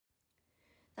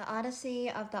The Odyssey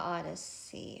of the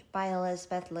Odyssey by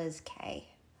Elizabeth Liz Kay.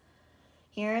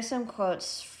 Here are some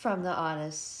quotes from the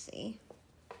Odyssey.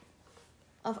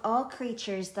 Of all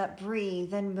creatures that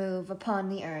breathe and move upon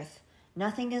the earth,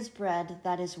 nothing is bred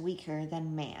that is weaker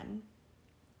than man.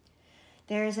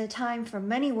 There is a time for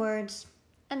many words,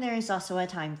 and there is also a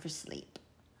time for sleep.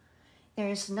 There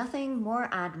is nothing more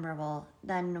admirable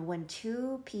than when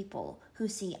two people who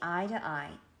see eye to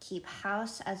eye keep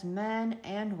house as man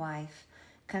and wife,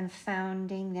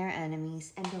 confounding their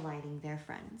enemies and delighting their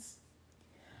friends.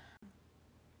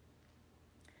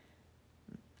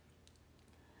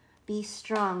 Be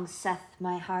strong, saith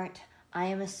my heart, I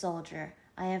am a soldier,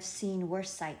 I have seen worse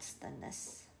sights than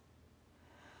this.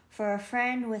 For a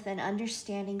friend with an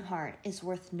understanding heart is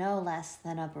worth no less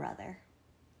than a brother.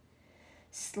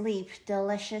 Sleep,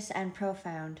 delicious and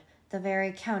profound, the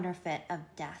very counterfeit of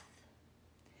death.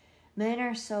 Men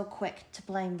are so quick to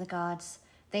blame the gods,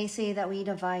 they say that we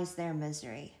devise their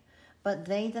misery, but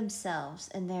they themselves,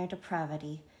 in their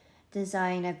depravity,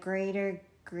 design a greater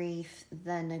grief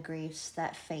than the griefs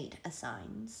that fate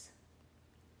assigns.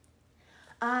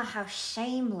 Ah, how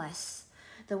shameless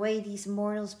the way these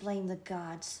mortals blame the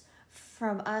gods.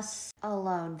 From us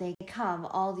alone they come,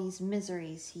 all these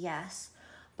miseries, yes,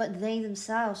 but they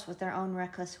themselves, with their own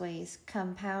reckless ways,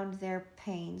 compound their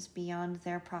pains beyond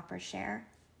their proper share.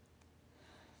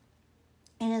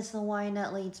 It is the wine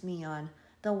that leads me on,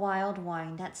 the wild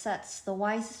wine that sets the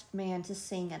wisest man to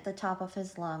sing at the top of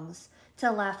his lungs, to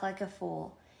laugh like a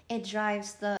fool. It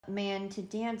drives the man to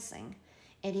dancing.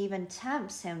 It even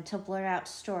tempts him to blurt out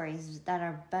stories that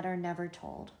are better never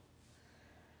told.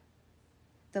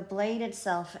 The blade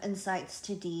itself incites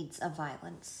to deeds of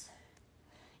violence.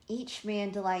 Each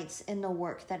man delights in the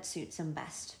work that suits him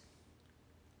best.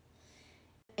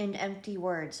 And empty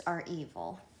words are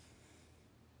evil.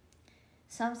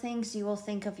 Some things you will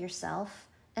think of yourself,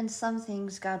 and some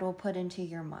things God will put into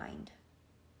your mind.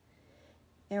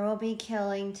 There will be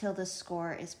killing till the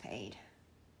score is paid.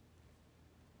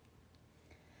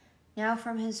 Now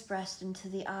from his breast into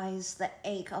the eyes the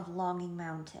ache of longing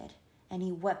mounted, and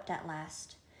he wept at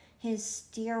last. His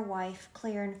dear wife,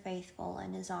 clear and faithful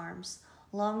in his arms,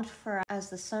 longed for as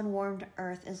the sun-warmed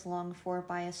earth is longed for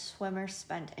by a swimmer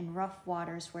spent in rough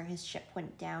waters where his ship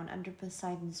went down under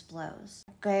Poseidon's blows.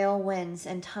 Gale winds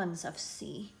and tons of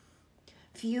sea.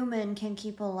 Few men can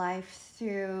keep alive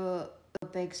through a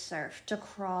big surf, to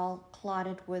crawl,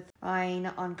 clotted with brine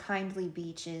on kindly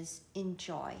beaches, in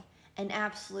joy, an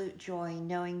absolute joy,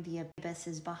 knowing the abyss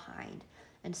is behind.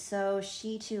 And so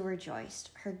she too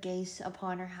rejoiced, her gaze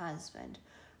upon her husband,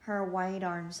 her white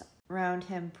arms round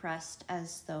him pressed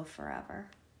as though forever.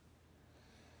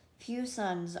 Few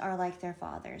sons are like their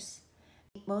fathers.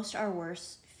 Most are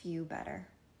worse, few better.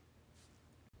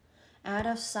 Out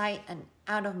of sight and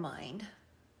out of mind.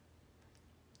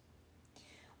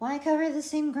 Why cover the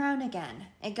same ground again?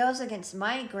 It goes against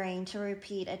my grain to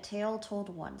repeat a tale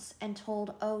told once, and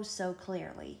told oh so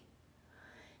clearly.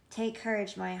 Take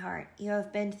courage, my heart, you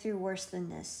have been through worse than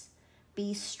this.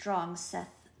 Be strong, saith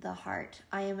the heart.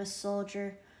 I am a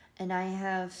soldier, and I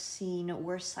have seen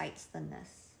worse sights than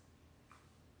this.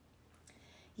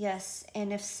 Yes,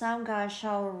 and if some god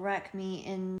shall wreck me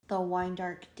in the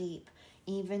wine-dark deep,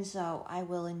 even so I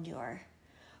will endure.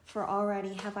 For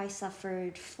already have I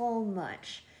suffered full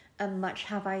much, and much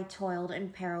have I toiled in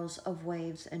perils of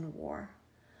waves and war.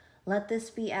 Let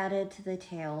this be added to the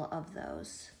tale of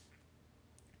those.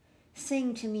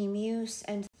 Sing to me, muse,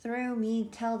 and through me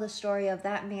tell the story of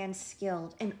that man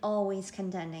skilled in always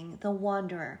contending, the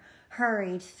wanderer,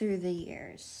 hurried through the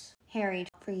years, harried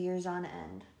for years on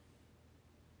end.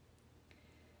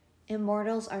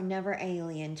 Immortals are never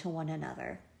alien to one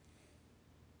another.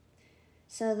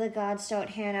 So the gods don't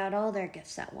hand out all their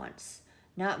gifts at once,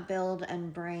 not build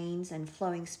and brains and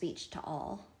flowing speech to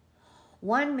all.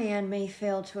 One man may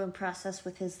fail to impress us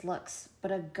with his looks,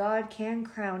 but a god can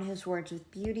crown his words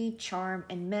with beauty, charm,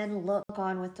 and men look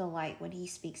on with delight when he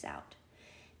speaks out.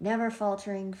 Never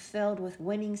faltering, filled with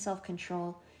winning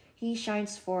self-control, he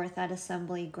shines forth at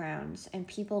assembly grounds, and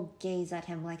people gaze at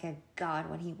him like a god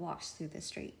when he walks through the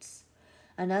streets.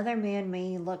 Another man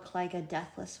may look like a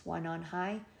deathless one on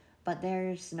high, but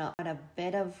there's not a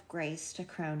bit of grace to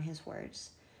crown his words,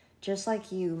 just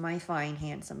like you, my fine,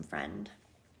 handsome friend.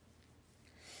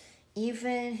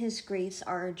 Even his griefs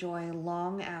are a joy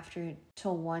long after to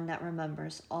one that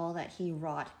remembers all that he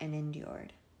wrought and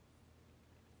endured.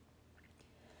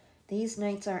 These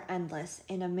nights are endless,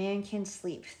 and a man can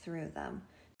sleep through them,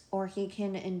 or he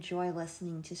can enjoy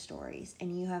listening to stories,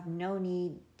 and you have no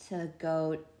need to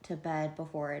go to bed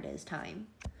before it is time.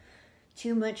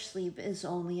 Too much sleep is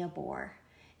only a bore,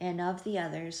 and of the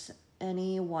others,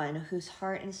 anyone whose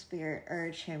heart and spirit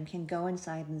urge him can go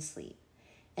inside and sleep.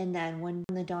 And then, when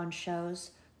the dawn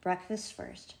shows, breakfast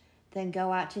first, then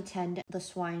go out to tend the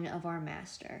swine of our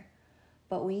master.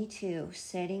 But we too,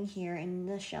 sitting here in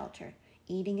the shelter,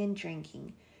 eating and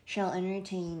drinking, shall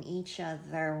entertain each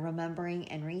other, remembering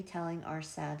and retelling our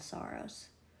sad sorrows.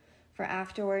 For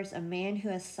afterwards, a man who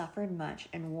has suffered much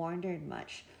and wandered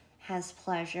much has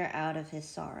pleasure out of his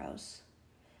sorrows.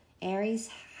 Ares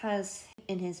has,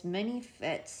 in his many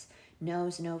fits,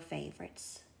 knows no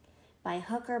favorites. By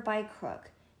hook or by crook,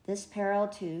 this peril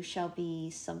too shall be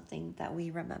something that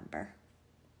we remember.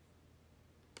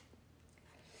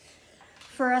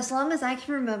 For as long as I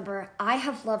can remember, I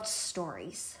have loved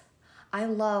stories. I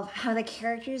love how the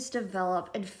characters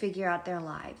develop and figure out their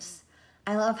lives.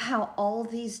 I love how all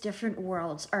these different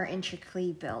worlds are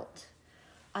intricately built.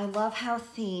 I love how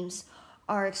themes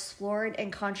are explored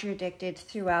and contradicted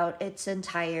throughout its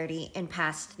entirety and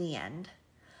past the end.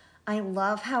 I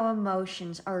love how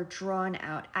emotions are drawn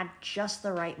out at just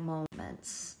the right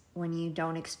moments when you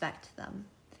don't expect them.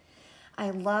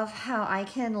 I love how I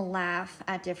can laugh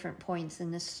at different points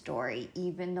in the story,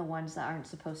 even the ones that aren't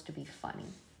supposed to be funny.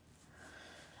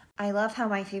 I love how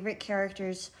my favorite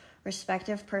characters'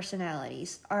 respective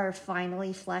personalities are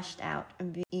finally fleshed out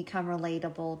and become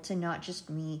relatable to not just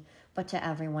me, but to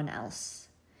everyone else.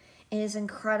 It is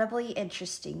incredibly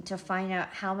interesting to find out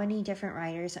how many different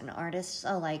writers and artists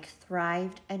alike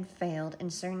thrived and failed in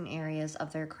certain areas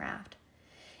of their craft.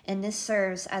 And this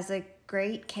serves as a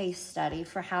great case study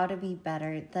for how to be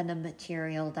better than the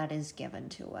material that is given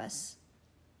to us.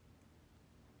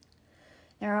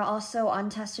 There are also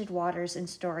untested waters in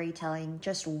storytelling,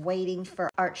 just waiting for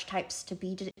archetypes to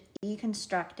be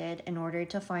deconstructed in order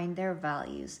to find their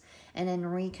values, and then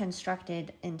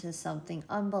reconstructed into something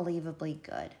unbelievably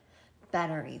good,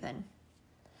 better even.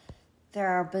 There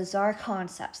are bizarre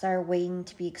concepts that are waiting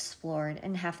to be explored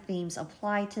and have themes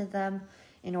applied to them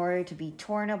in order to be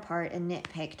torn apart and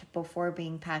nitpicked before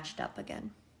being patched up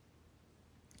again.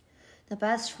 The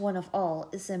best one of all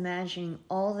is imagining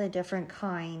all the different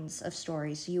kinds of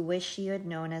stories you wish you had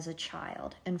known as a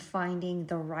child and finding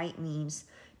the right means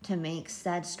to make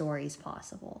said stories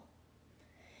possible.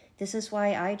 This is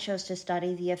why I chose to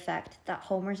study the effect that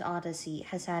Homer's Odyssey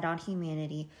has had on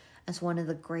humanity as one of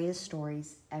the greatest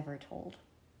stories ever told.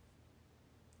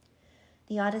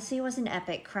 The Odyssey was an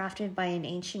epic crafted by an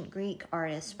ancient Greek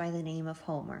artist by the name of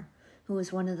Homer, who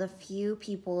was one of the few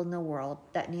people in the world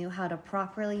that knew how to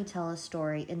properly tell a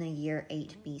story in the year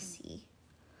 8 BC.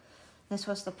 This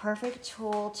was the perfect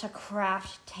tool to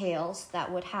craft tales that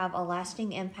would have a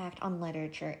lasting impact on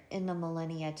literature in the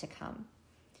millennia to come.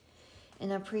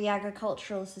 In a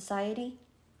pre-agricultural society,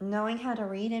 knowing how to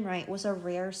read and write was a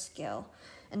rare skill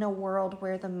in a world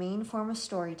where the main form of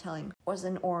storytelling was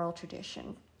an oral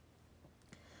tradition.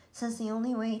 Since the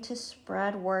only way to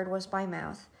spread word was by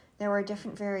mouth, there were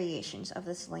different variations of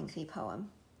this lengthy poem.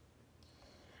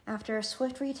 After a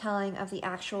swift retelling of the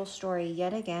actual story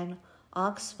yet again,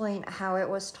 I'll explain how it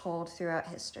was told throughout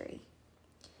history.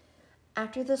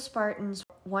 After the Spartans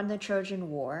won the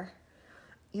Trojan War,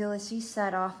 Ulysses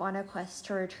set off on a quest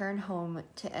to return home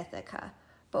to Ithaca,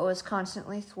 but was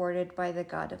constantly thwarted by the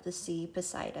god of the sea,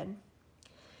 Poseidon.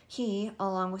 He,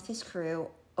 along with his crew,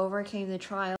 overcame the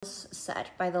trials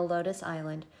set by the Lotus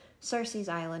Island, Circe's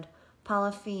Island,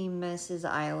 Polyphemus'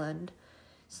 Island,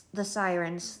 the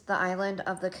Sirens, the island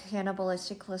of the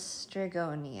cannibalistic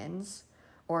Laestrygonians,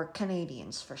 or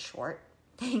Canadians for short.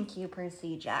 Thank you,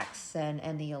 Percy Jackson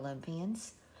and the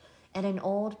Olympians. And an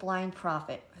old blind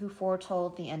prophet who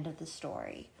foretold the end of the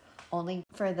story, only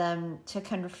for them to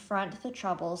confront the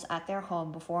troubles at their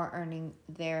home before earning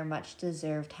their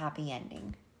much-deserved happy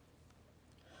ending.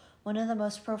 One of the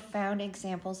most profound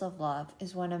examples of love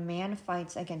is when a man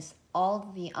fights against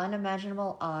all the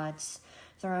unimaginable odds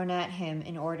thrown at him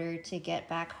in order to get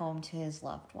back home to his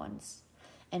loved ones,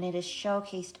 and it is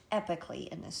showcased epically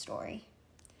in this story.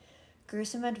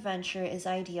 Gruesome adventure is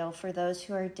ideal for those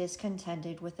who are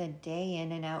discontented with a day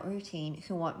in and out routine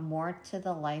who want more to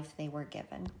the life they were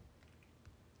given.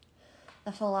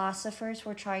 The philosophers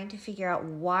were trying to figure out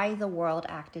why the world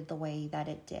acted the way that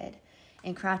it did,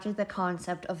 and crafted the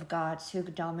concept of gods who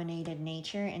dominated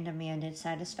nature and demanded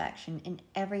satisfaction in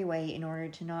every way in order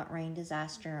to not rain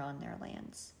disaster on their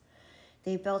lands.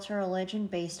 They built a religion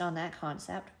based on that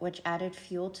concept, which added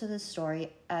fuel to the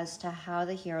story as to how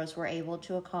the heroes were able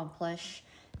to accomplish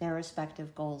their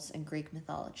respective goals in Greek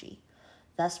mythology,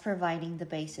 thus providing the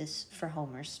basis for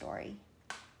Homer's story.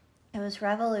 It was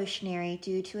revolutionary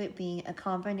due to it being a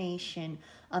combination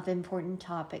of important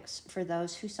topics for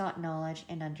those who sought knowledge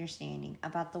and understanding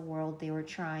about the world they were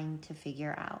trying to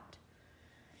figure out.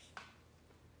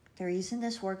 The reason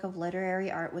this work of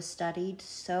literary art was studied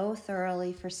so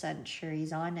thoroughly for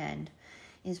centuries on end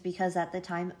is because at the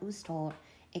time it was told,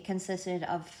 it consisted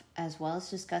of, as well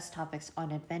as discussed topics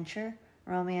on adventure,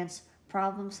 romance,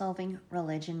 problem-solving,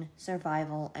 religion,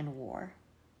 survival, and war.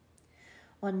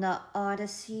 When the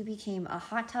Odyssey became a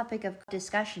hot topic of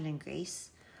discussion in Greece,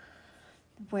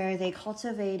 where they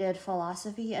cultivated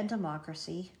philosophy and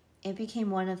democracy, it became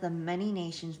one of the many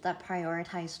nations that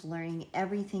prioritized learning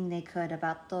everything they could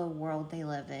about the world they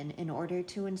live in order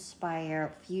to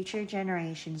inspire future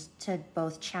generations to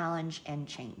both challenge and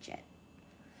change it.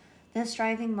 This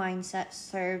driving mindset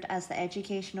served as the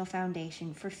educational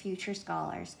foundation for future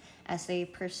scholars as they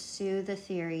pursue the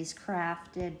theories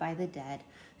crafted by the dead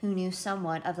who knew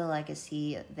somewhat of the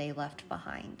legacy they left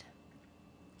behind.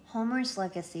 Homer's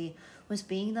legacy was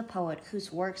being the poet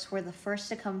whose works were the first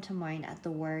to come to mind at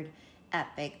the word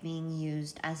epic being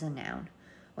used as a noun,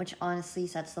 which honestly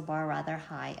sets the bar rather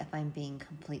high if I'm being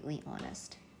completely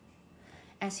honest.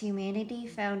 As humanity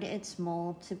found its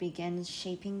mold to begin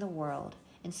shaping the world,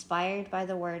 inspired by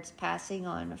the words passing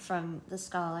on from the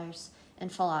scholars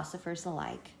and philosophers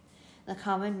alike, the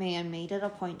common man made it a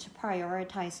point to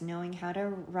prioritize knowing how to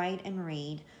write and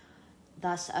read,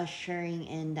 thus ushering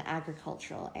in the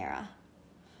agricultural era.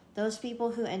 Those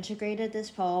people who integrated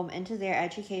this poem into their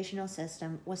educational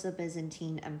system was the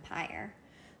Byzantine Empire,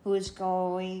 who was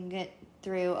going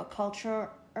through a cultural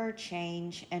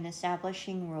change and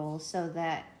establishing rules so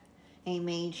that they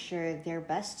made sure their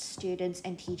best students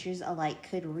and teachers alike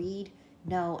could read,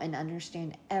 know, and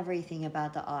understand everything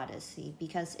about the Odyssey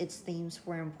because its themes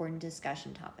were important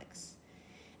discussion topics.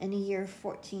 In the year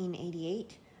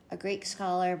 1488, a Greek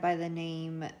scholar by the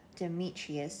name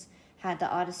Demetrius had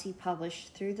the Odyssey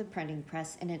published through the printing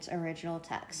press in its original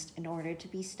text in order to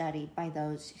be studied by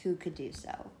those who could do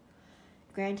so.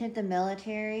 Granted, the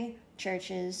military,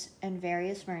 churches, and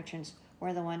various merchants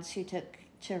were the ones who took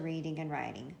to reading and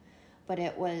writing, but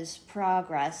it was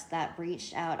progress that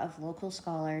reached out of local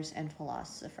scholars and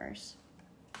philosophers.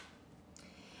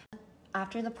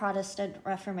 After the Protestant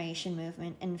Reformation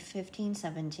movement in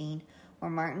 1517, where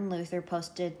Martin Luther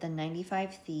posted the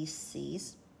 95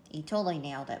 Theses, he totally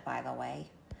nailed it, by the way,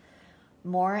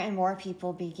 more and more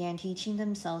people began teaching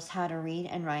themselves how to read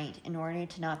and write in order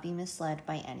to not be misled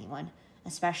by anyone,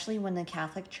 especially when the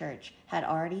Catholic Church had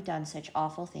already done such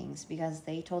awful things because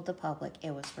they told the public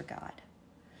it was for God.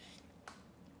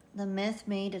 The myth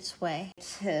made its way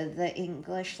to the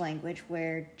English language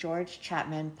where George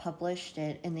Chapman published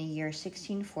it in the year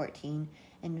 1614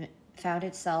 and found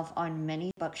itself on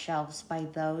many bookshelves by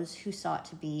those who sought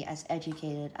to be as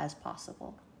educated as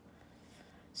possible.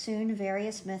 Soon,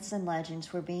 various myths and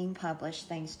legends were being published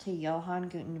thanks to Johann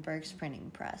Gutenberg's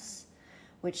printing press,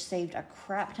 which saved a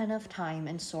crap ton of time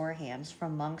and sore hands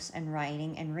from monks and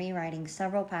writing and rewriting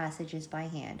several passages by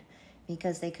hand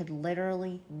because they could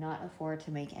literally not afford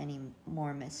to make any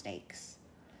more mistakes.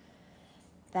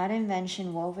 That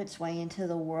invention wove its way into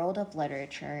the world of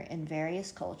literature in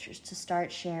various cultures to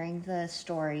start sharing the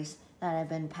stories that have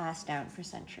been passed down for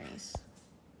centuries.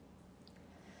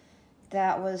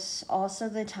 That was also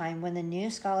the time when the new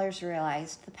scholars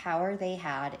realized the power they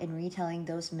had in retelling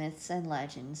those myths and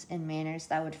legends in manners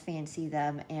that would fancy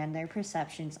them and their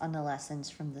perceptions on the lessons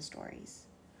from the stories.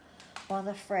 While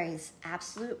the phrase,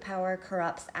 absolute power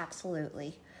corrupts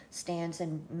absolutely, stands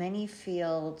in many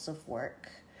fields of work,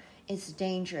 it's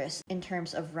dangerous in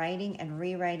terms of writing and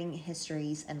rewriting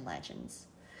histories and legends.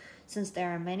 Since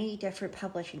there are many different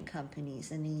publishing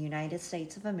companies in the United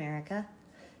States of America,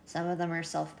 some of them are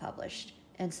self-published,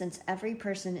 and since every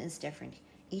person is different,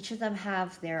 each of them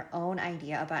have their own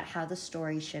idea about how the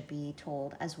story should be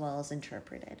told as well as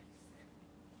interpreted.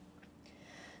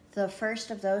 The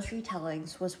first of those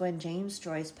retellings was when James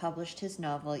Joyce published his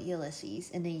novel Ulysses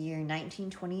in the year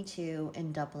 1922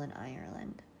 in Dublin,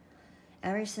 Ireland.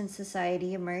 Ever since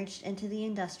society emerged into the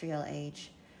industrial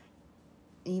age,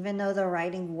 even though the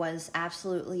writing was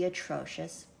absolutely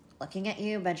atrocious, looking at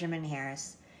you, Benjamin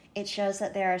Harris, it shows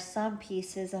that there are some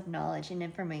pieces of knowledge and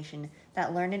information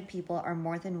that learned people are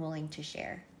more than willing to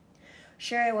share.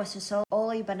 Sure, it was to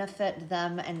solely benefit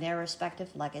them and their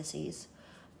respective legacies,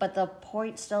 but the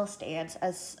point still stands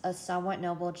as a somewhat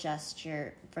noble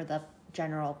gesture for the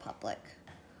general public.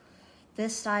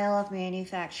 This style of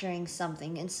manufacturing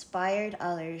something inspired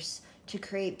others to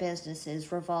create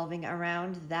businesses revolving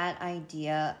around that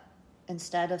idea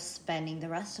instead of spending the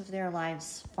rest of their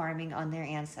lives farming on their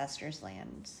ancestors'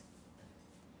 lands.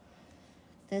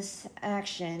 This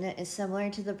action is similar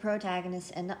to the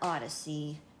protagonist in the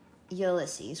Odyssey,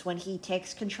 Ulysses, when he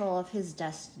takes control of his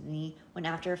destiny when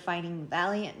after fighting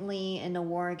valiantly in the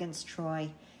war against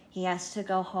Troy, he has to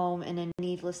go home in a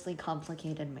needlessly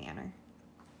complicated manner.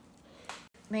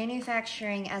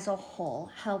 Manufacturing as a whole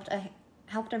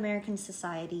helped American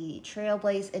society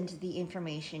trailblaze into the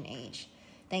information age,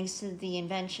 thanks to the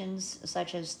inventions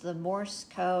such as Morse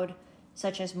code,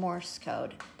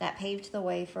 that paved the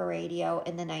way for radio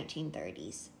in the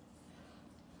 1930s.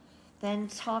 Then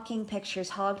talking pictures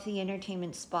hogged the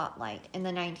entertainment spotlight in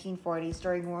the 1940s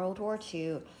during World War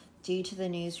II due to the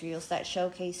newsreels that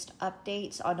showcased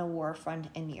updates on the war front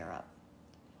in Europe.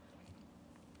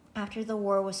 After the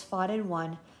war was fought and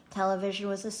won, television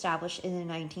was established in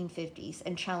the 1950s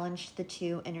and challenged the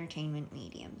two entertainment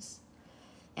mediums.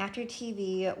 After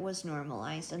TV was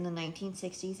normalized in the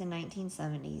 1960s and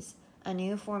 1970s, a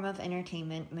new form of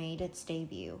entertainment made its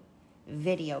debut: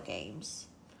 video games.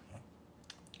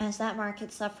 As that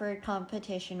market suffered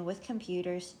competition with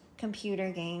computers,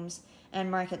 computer games, and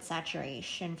market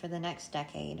saturation for the next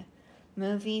decade,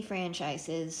 movie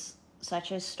franchises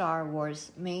such as Star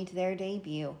Wars made their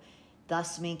debut,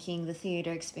 thus making the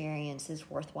theater experiences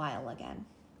worthwhile again.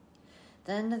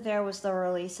 Then there was the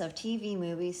release of TV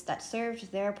movies that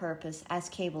served their purpose as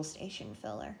cable station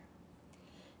filler.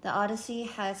 The Odyssey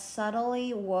has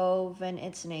subtly woven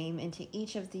its name into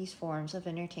each of these forms of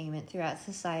entertainment throughout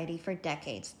society for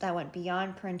decades that went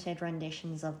beyond printed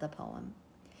renditions of the poem.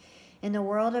 In the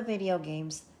world of video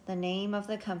games, the name of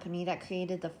the company that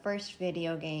created the first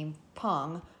video game,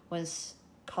 Pong, was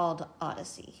called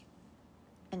Odyssey.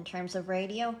 In terms of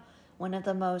radio, one of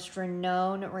the most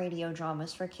renowned radio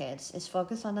dramas for kids is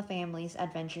focused on the family's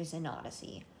adventures in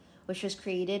Odyssey, which was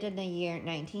created in the year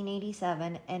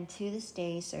 1987 and to this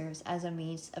day serves as a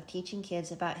means of teaching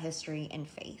kids about history and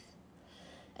faith.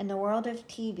 In the world of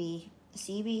TV,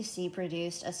 CBC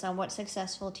produced a somewhat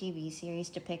successful TV series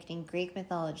depicting Greek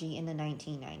mythology in the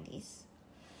 1990s.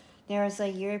 There was a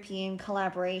European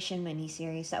collaboration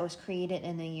miniseries that was created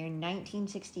in the year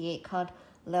 1968 called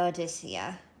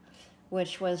Laodicea,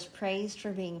 which was praised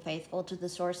for being faithful to the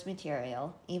source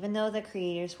material, even though the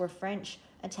creators were French,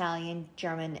 Italian,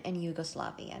 German, and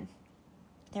Yugoslavian.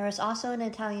 There was also an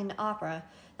Italian opera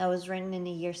that was written in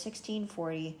the year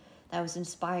 1640 that was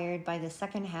inspired by the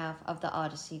second half of the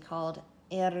Odyssey called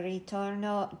Il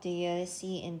Ritorno di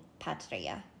Ulysses in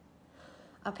Patria.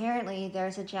 Apparently,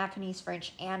 there's a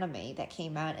Japanese-French anime that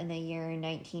came out in the year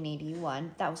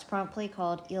 1981 that was promptly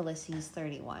called Ulysses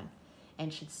 31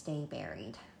 and should stay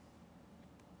buried.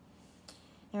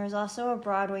 There was also a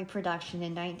Broadway production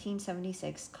in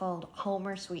 1976 called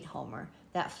Homer, Sweet Homer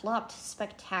that flopped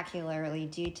spectacularly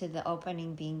due to the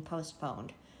opening being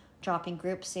postponed, dropping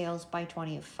group sales by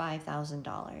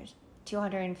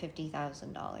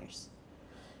 $250,000.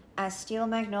 As Steel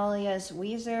Magnolia's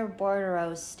Weezer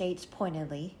Bordeaux states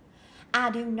pointedly, "I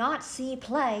do not see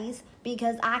plays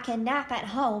because I can nap at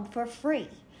home for free.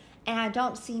 And I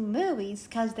don't see movies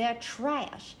because they're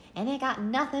trash and they got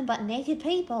nothing but naked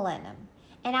people in them.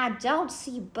 And I don't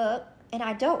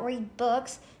read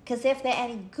books because if they're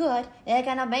any good, they're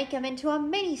going to make them into a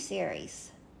miniseries."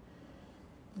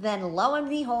 Then lo and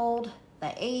behold,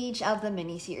 the age of the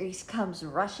miniseries comes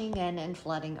rushing in and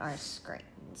flooding our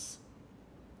screens.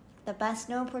 The best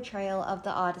known portrayal of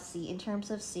the Odyssey in terms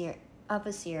of a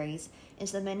series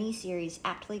is the miniseries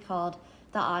aptly called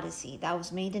The Odyssey that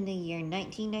was made in the year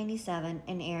 1997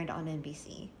 and aired on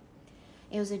NBC.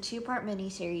 It was a two-part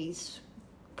miniseries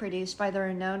produced by the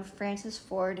renowned Francis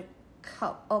Ford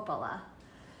Coppola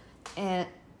and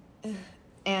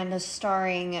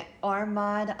starring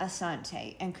Armand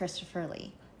Assante and Christopher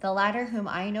Lee, the latter whom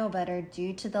I know better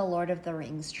due to the Lord of the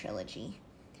Rings trilogy.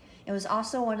 It was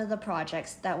also one of the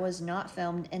projects that was not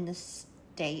filmed in the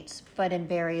States, but in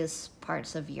various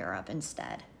parts of Europe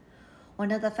instead.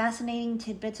 One of the fascinating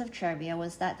tidbits of trivia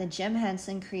was that the Jim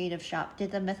Henson Creative Shop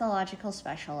did the mythological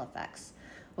special effects,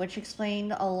 which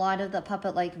explained a lot of the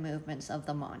puppet-like movements of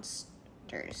the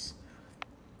monsters.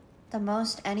 The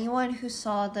most anyone who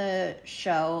saw the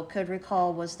show could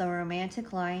recall was the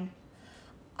romantic line,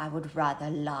 "I would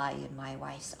rather lie in my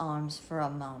wife's arms for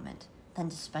a moment than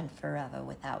to spend forever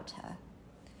without her."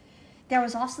 There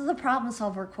was also the problem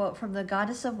solver quote from the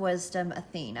goddess of wisdom,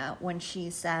 Athena, when she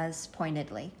says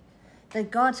pointedly, "The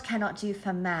gods cannot do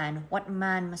for man what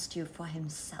man must do for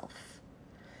himself."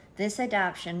 This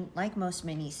adaptation, like most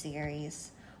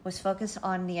miniseries, was focused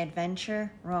on the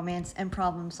adventure, romance, and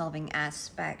problem-solving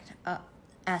aspects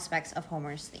of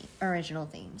Homer's original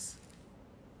themes.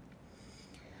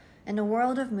 In the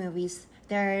world of movies,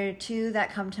 there are two that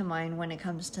come to mind when it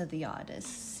comes to the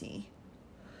Odyssey.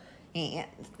 And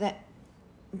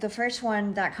the first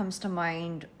one that comes to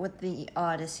mind with the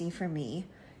Odyssey for me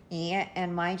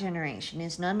and my generation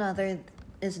is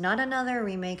not another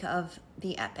remake of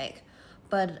the epic,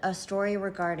 but a story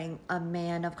regarding a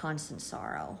man of constant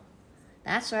sorrow.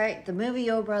 That's right, the movie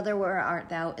O Brother, Where Art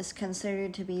Thou is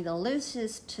considered to be the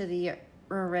loosest to the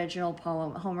original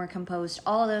poem Homer composed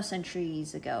all those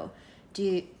centuries ago,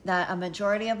 that a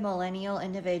majority of millennial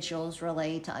individuals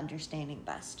relate to understanding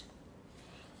best.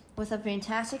 With a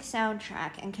fantastic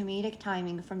soundtrack and comedic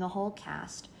timing from the whole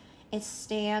cast, it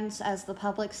stands as the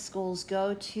public school's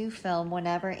go-to film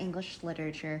whenever English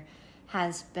literature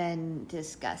has been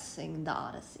discussing the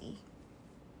Odyssey.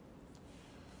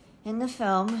 In the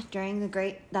film, set during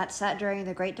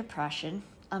the Great Depression,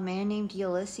 a man named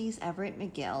Ulysses Everett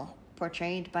McGill,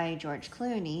 portrayed by George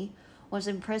Clooney, was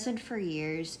imprisoned for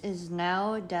years, is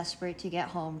now desperate to get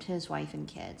home to his wife and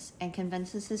kids, and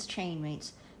convinces his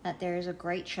chainmates that there is a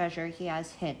great treasure he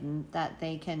has hidden that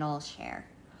they can all share,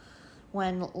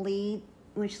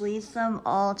 which leads them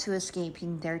all to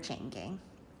escaping their chain gang.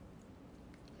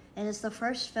 It is the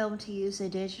first film to use a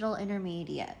digital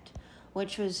intermediate,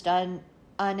 which was done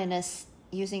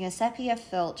using a sepia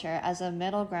filter as a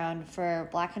middle ground for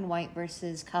black and white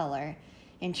versus color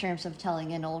in terms of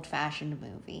telling an old-fashioned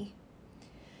movie.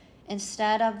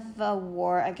 Instead of a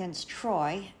war against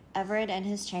Troy, Everett and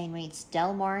his chainmates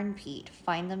Delmar and Pete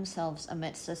find themselves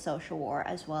amidst a social war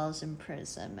as well as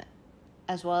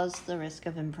the risk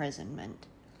of imprisonment.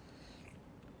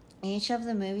 Each of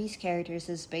the movie's characters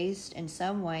is based in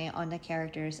some way on the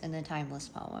characters in the timeless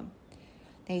poem.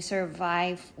 They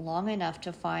survive long enough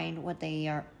to find what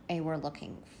they were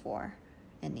looking for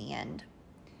in the end.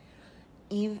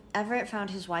 Everett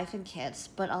found his wife and kids,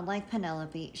 but unlike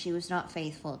Penelope, she was not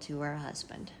faithful to her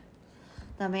husband.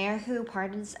 The mayor who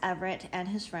pardons Everett and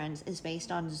his friends is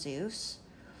based on Zeus,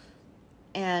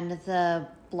 and the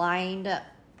blind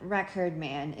record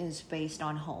man is based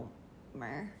on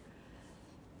Homer.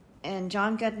 And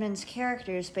John Goodman's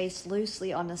character is based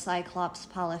loosely on the Cyclops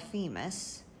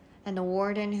Polyphemus, and the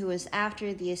warden who is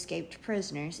after the escaped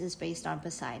prisoners is based on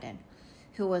Poseidon,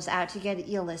 who was out to get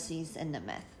Ulysses in the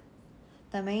myth.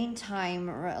 The main time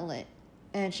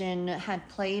religion had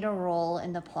played a role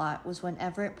in the plot was when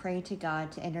Everett prayed to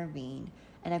God to intervene,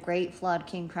 and a great flood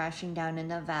came crashing down in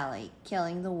the valley,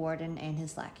 killing the warden and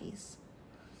his lackeys.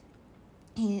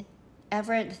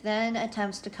 Everett then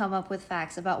attempts to come up with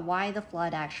facts about why the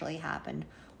flood actually happened,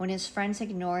 when his friends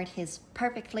ignored his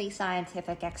perfectly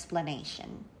scientific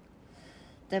explanation.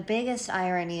 The biggest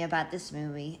irony about this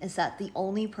movie is that the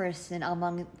only person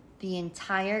among the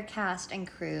entire cast and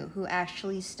crew who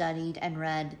actually studied and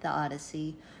read the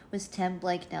Odyssey was Tim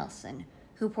Blake Nelson,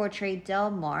 who portrayed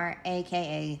Delmar,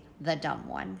 aka the Dumb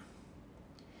One.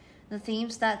 The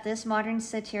themes that this modern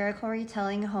satirical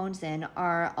retelling hones in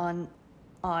are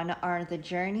the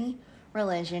journey,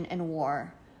 religion, and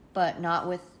war, but not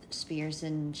with spears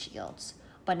and shields,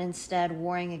 but instead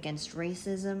warring against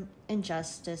racism,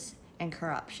 injustice, and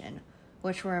corruption,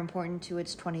 which were important to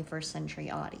its 21st century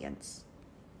audience.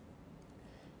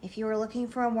 If you are looking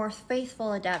for a more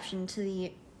faithful adaptation to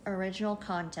the original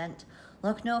content,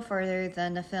 look no further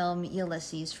than the film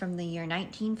Ulysses from the year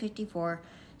 1954,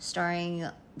 starring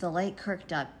the late Kirk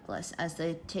Douglas as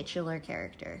the titular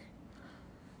character.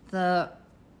 The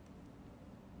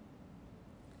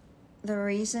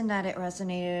reason that it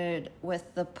resonated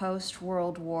with the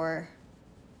post-World War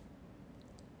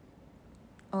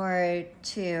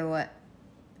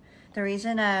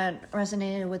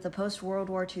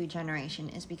II generation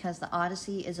is because the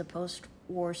Odyssey is a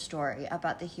post-war story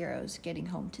about the heroes getting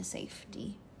home to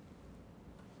safety.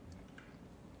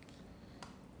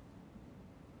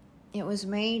 It was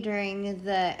made during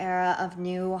the era of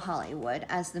New Hollywood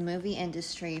as the movie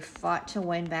industry fought to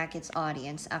win back its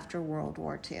audience after World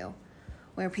War II,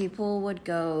 where people would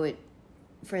go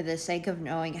for the sake of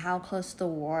knowing how close the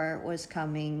war was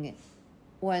coming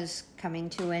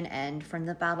to an end from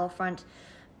the battlefront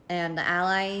and the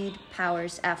Allied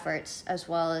powers' efforts, as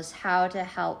well as how to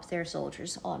help their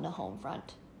soldiers on the home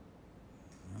front.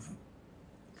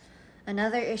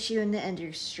 Another issue in the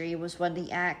industry was when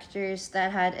the actors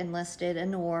that had enlisted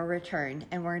in the war returned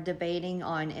and were debating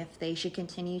on if they should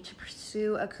continue to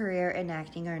pursue a career in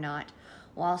acting or not,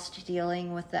 whilst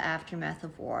dealing with the aftermath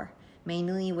of war,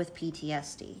 mainly with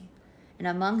PTSD. And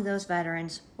among those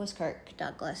veterans was Kirk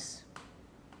Douglas.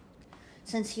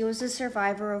 Since he was a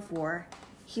survivor of war,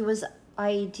 he was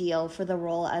ideal for the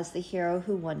role as the hero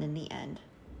who won in the end.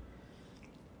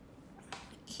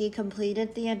 He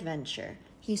completed the adventure.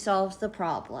 He solved the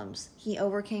problems. He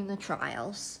overcame the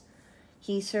trials.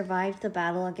 He survived the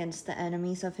battle against the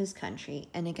enemies of his country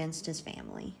and against his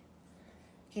family.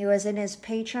 He was in his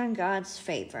patron god's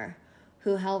favor,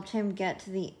 who helped him get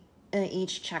to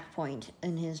each checkpoint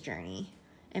in his journey.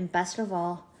 And best of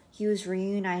all, he was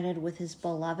reunited with his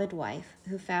beloved wife,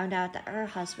 who found out that her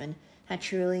husband had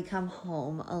truly come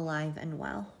home alive and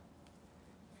well.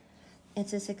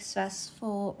 It's a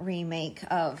successful remake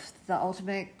of the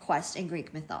ultimate quest in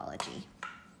Greek mythology.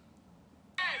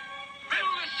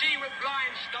 Fill the sea with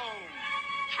blind stones.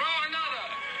 Throw another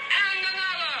and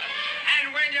another.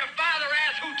 And when your father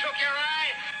asks who took your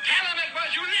eye, tell him it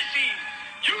was Ulysses.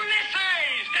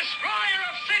 Ulysses, destroyer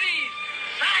of cities,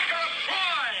 sacker of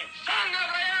Troy, son of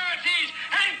Laertes,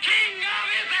 and king of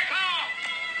Ithaca.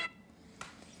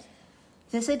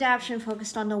 This adaptation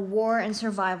focused on the war and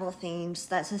survival themes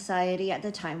that society at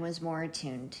the time was more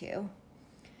attuned to.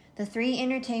 The three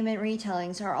entertainment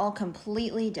retellings are all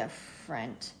completely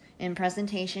different in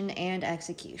presentation and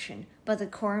execution, but the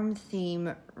core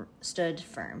theme stood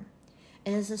firm.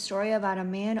 It is a story about a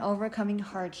man overcoming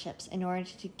hardships in order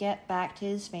to get back to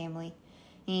his family,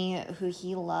 who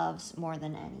he loves more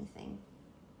than anything.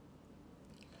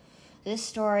 This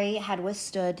story had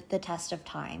withstood the test of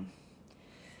time.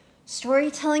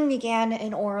 Storytelling began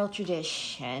in oral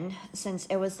tradition, since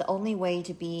it was the only way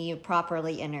to be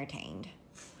properly entertained.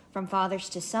 From fathers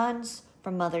to sons,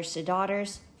 from mothers to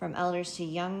daughters, from elders to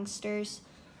youngsters,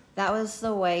 that was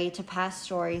the way to pass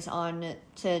stories on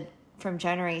from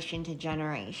generation to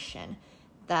generation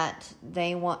that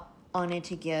they wanted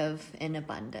to give in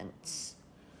abundance.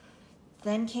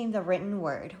 Then came the written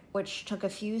word, which took a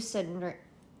few centuries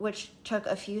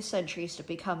to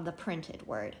become the printed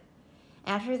word.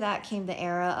 After that came the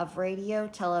era of radio,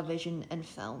 television, and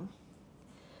film.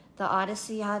 The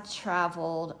Odyssey has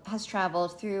traveled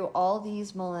through all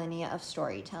these millennia of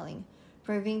storytelling,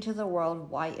 proving to the world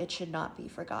why it should not be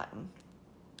forgotten.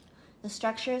 The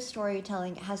structure of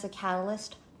storytelling has a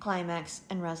catalyst, climax,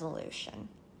 and resolution.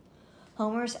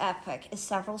 Homer's epic is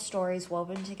several stories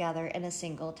woven together in a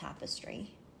single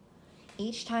tapestry.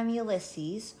 Each time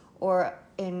Ulysses, or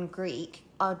in Greek,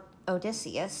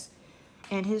 Odysseus,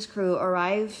 and his crew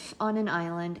arrive on an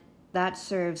island, that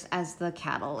serves as the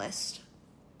catalyst.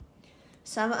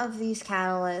 Some of these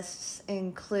catalysts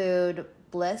include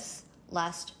bliss,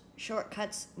 lust,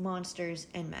 shortcuts, monsters,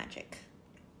 and magic.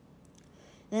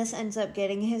 This ends up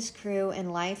getting his crew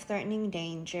in life-threatening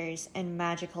dangers and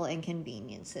magical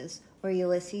inconveniences, where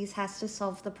Ulysses has to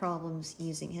solve the problems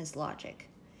using his logic.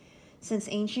 Since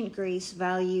ancient Greece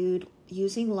valued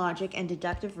using logic and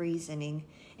deductive reasoning,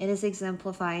 it is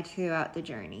exemplified throughout the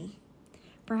journey.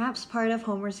 Perhaps part of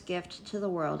Homer's gift to the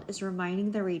world is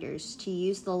reminding the readers to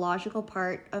use the logical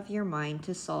part of your mind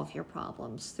to solve your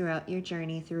problems throughout your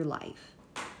journey through life.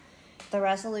 The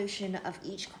resolution of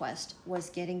each quest was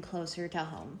getting closer to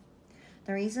home.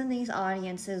 The reason these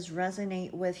audiences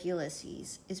resonate with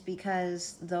Ulysses is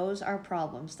because those are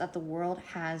problems that the world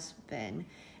has been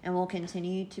and will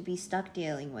continue to be stuck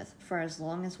dealing with for as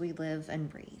long as we live and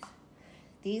breathe.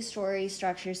 These story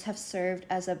structures have served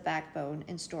as a backbone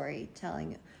in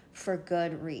storytelling for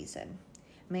good reason,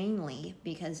 mainly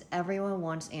because everyone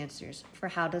wants answers for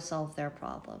how to solve their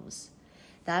problems.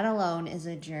 That alone is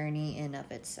a journey in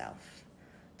of itself.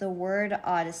 The word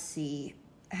Odyssey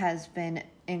has been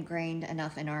ingrained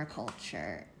enough in our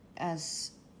culture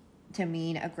as to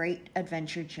mean a great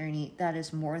adventure journey that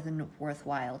is more than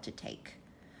worthwhile to take.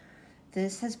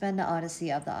 This has been the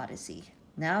Odyssey of the Odyssey.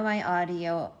 Now my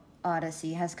audio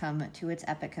Odyssey has come to its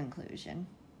epic conclusion.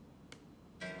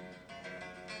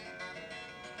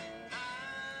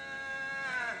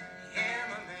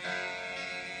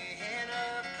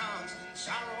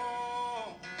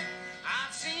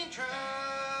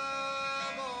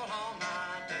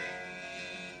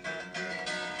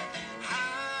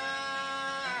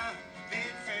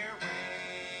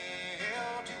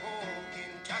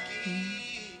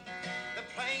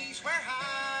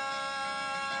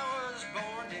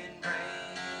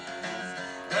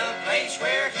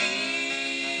 Where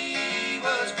he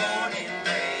was born and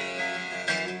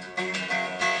raised.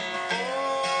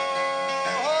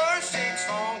 For 6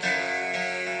 long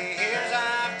years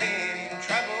I've been in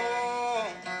trouble.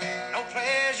 No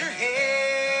pleasure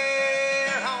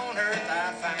here on earth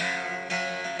I found.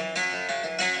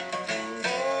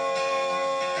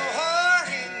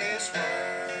 For in this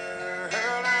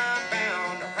world I'm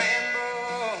bound to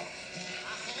ramble. I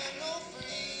have no friends.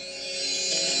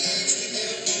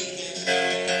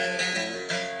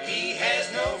 He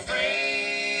has no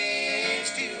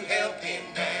friends to help him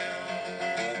down.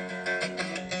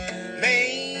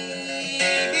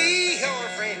 Maybe your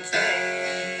friends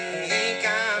think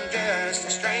I'm just a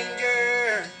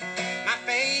stranger. My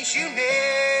face you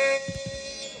never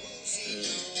see.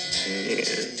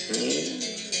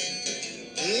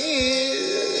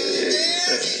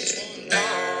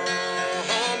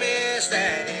 Promise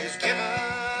that is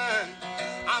given.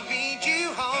 I'm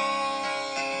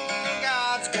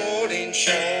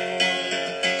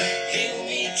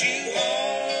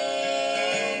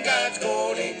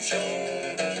morning show.